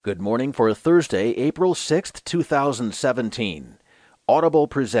Good morning for Thursday, April 6th, 2017. Audible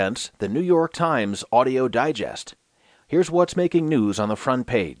presents the New York Times Audio Digest. Here's what's making news on the front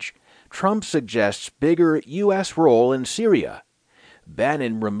page. Trump suggests bigger U.S. role in Syria.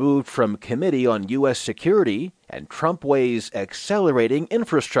 Bannon removed from Committee on U.S. Security, and Trump weighs accelerating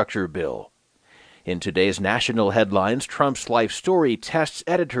infrastructure bill. In today's national headlines, Trump's life story tests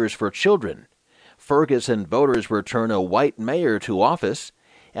editors for children. Ferguson voters return a white mayor to office.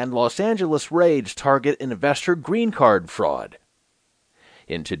 And Los Angeles raids target investor green card fraud.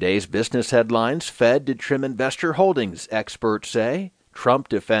 In today's business headlines, Fed to trim investor holdings, experts say. Trump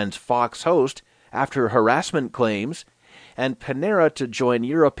defends Fox host after harassment claims. And Panera to join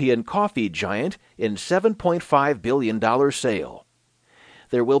European coffee giant in $7.5 billion sale.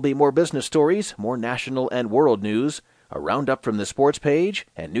 There will be more business stories, more national and world news, a roundup from the sports page,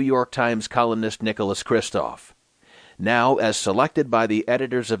 and New York Times columnist Nicholas Kristof. Now, as selected by the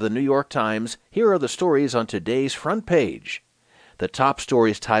editors of the New York Times, here are the stories on today's front page. The top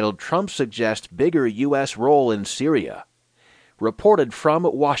stories titled Trump Suggests Bigger U.S. Role in Syria. Reported from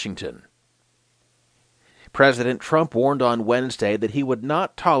Washington. President Trump warned on Wednesday that he would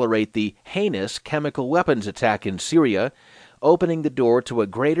not tolerate the heinous chemical weapons attack in Syria, opening the door to a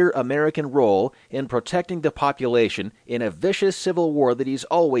greater American role in protecting the population in a vicious civil war that he's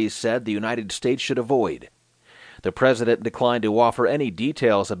always said the United States should avoid. The president declined to offer any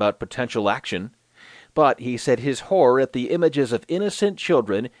details about potential action, but he said his horror at the images of innocent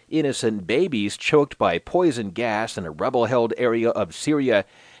children, innocent babies choked by poison gas in a rebel-held area of Syria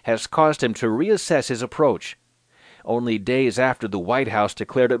has caused him to reassess his approach. Only days after the White House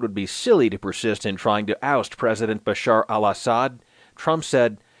declared it would be silly to persist in trying to oust President Bashar al-Assad, Trump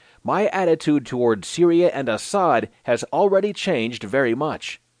said, "My attitude toward Syria and Assad has already changed very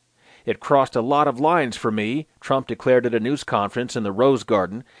much. It crossed a lot of lines for me," Trump declared at a news conference in the Rose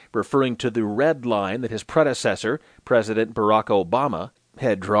Garden, referring to the red line that his predecessor, President Barack Obama,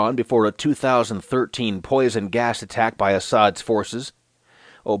 had drawn before a 2013 poison gas attack by Assad's forces.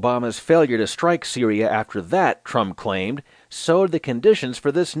 Obama's failure to strike Syria after that, Trump claimed, sowed the conditions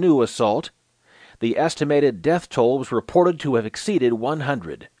for this new assault. The estimated death toll was reported to have exceeded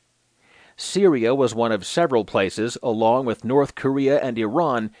 100. Syria was one of several places, along with North Korea and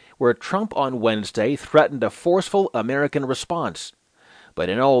Iran, where Trump on Wednesday threatened a forceful American response. But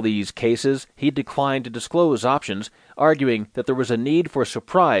in all these cases, he declined to disclose options, arguing that there was a need for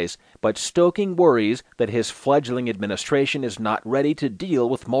surprise, but stoking worries that his fledgling administration is not ready to deal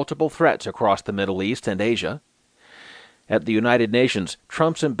with multiple threats across the Middle East and Asia. At the United Nations,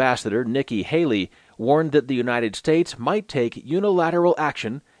 Trump's ambassador, Nikki Haley, warned that the United States might take unilateral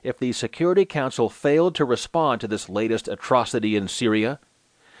action if the Security Council failed to respond to this latest atrocity in Syria.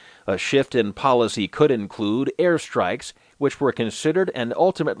 A shift in policy could include airstrikes, which were considered and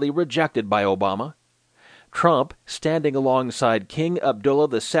ultimately rejected by Obama. Trump, standing alongside King Abdullah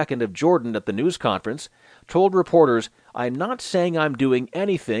II of Jordan at the news conference, told reporters, "I'm not saying I'm doing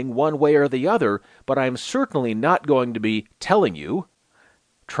anything one way or the other, but I'm certainly not going to be telling you."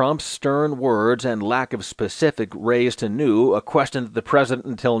 Trump's stern words and lack of specific raised anew a question that the president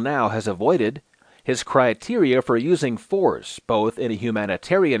until now has avoided: his criteria for using force, both in a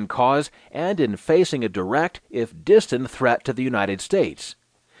humanitarian cause and in facing a direct, if distant, threat to the United States.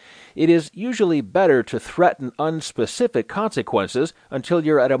 "It is usually better to threaten unspecific consequences until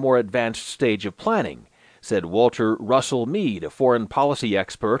you're at a more advanced stage of planning," said Walter Russell Mead, a foreign policy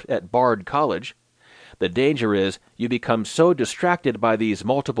expert at Bard College. "The danger is you become so distracted by these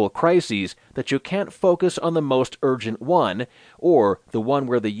multiple crises that you can't focus on the most urgent one, or the one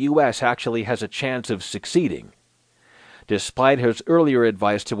where the U.S. actually has a chance of succeeding." Despite his earlier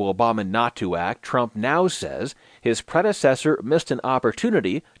advice to Obama not to act, Trump now says his predecessor missed an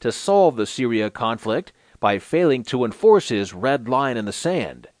opportunity to solve the Syria conflict by failing to enforce his red line in the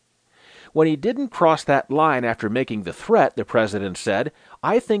sand. "When he didn't cross that line after making the threat," the president said,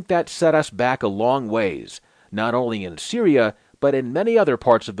 "I think that set us back a long ways, not only in Syria, but in many other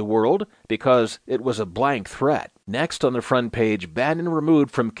parts of the world, because it was a blank threat." Next on the front page, Bannon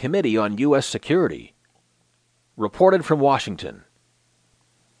removed from Committee on U.S. Security. Reported from Washington.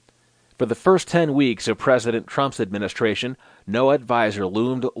 For the first 10 weeks of President Trump's administration, no advisor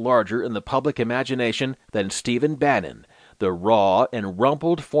loomed larger in the public imagination than Stephen Bannon, the raw and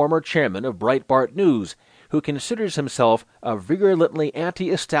rumpled former chairman of Breitbart News, who considers himself a virulently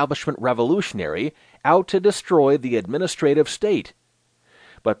anti-establishment revolutionary out to destroy the administrative state.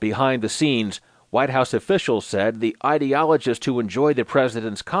 But behind the scenes, White House officials said the ideologist who enjoyed the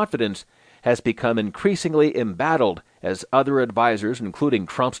president's confidence has become increasingly embattled as other advisers, including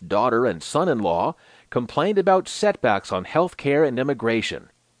Trump's daughter and son-in-law, complained about setbacks on health care and immigration.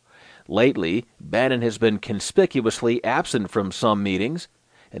 Lately, Bannon has been conspicuously absent from some meetings,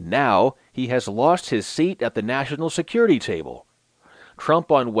 and now he has lost his seat at the national security table.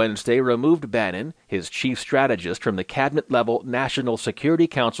 Trump on Wednesday removed Bannon, his chief strategist, from the cabinet-level National Security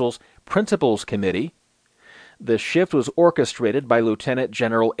Council's Principals Committee. The shift was orchestrated by Lieutenant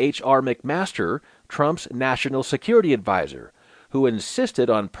General H.R. McMaster, Trump's national security advisor, who insisted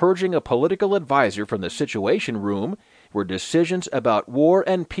on purging a political advisor from the Situation Room, where decisions about war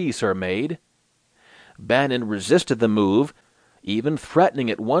and peace are made. Bannon resisted the move, even threatening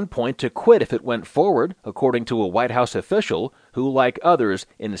at one point to quit if it went forward, according to a White House official who, like others,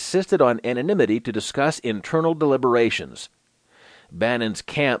 insisted on anonymity to discuss internal deliberations. Bannon's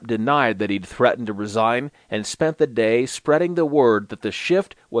camp denied that he'd threatened to resign and spent the day spreading the word that the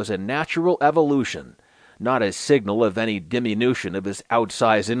shift was a natural evolution, not a signal of any diminution of his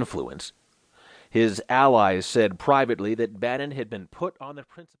outsized influence. His allies said privately that Bannon had been put on the principal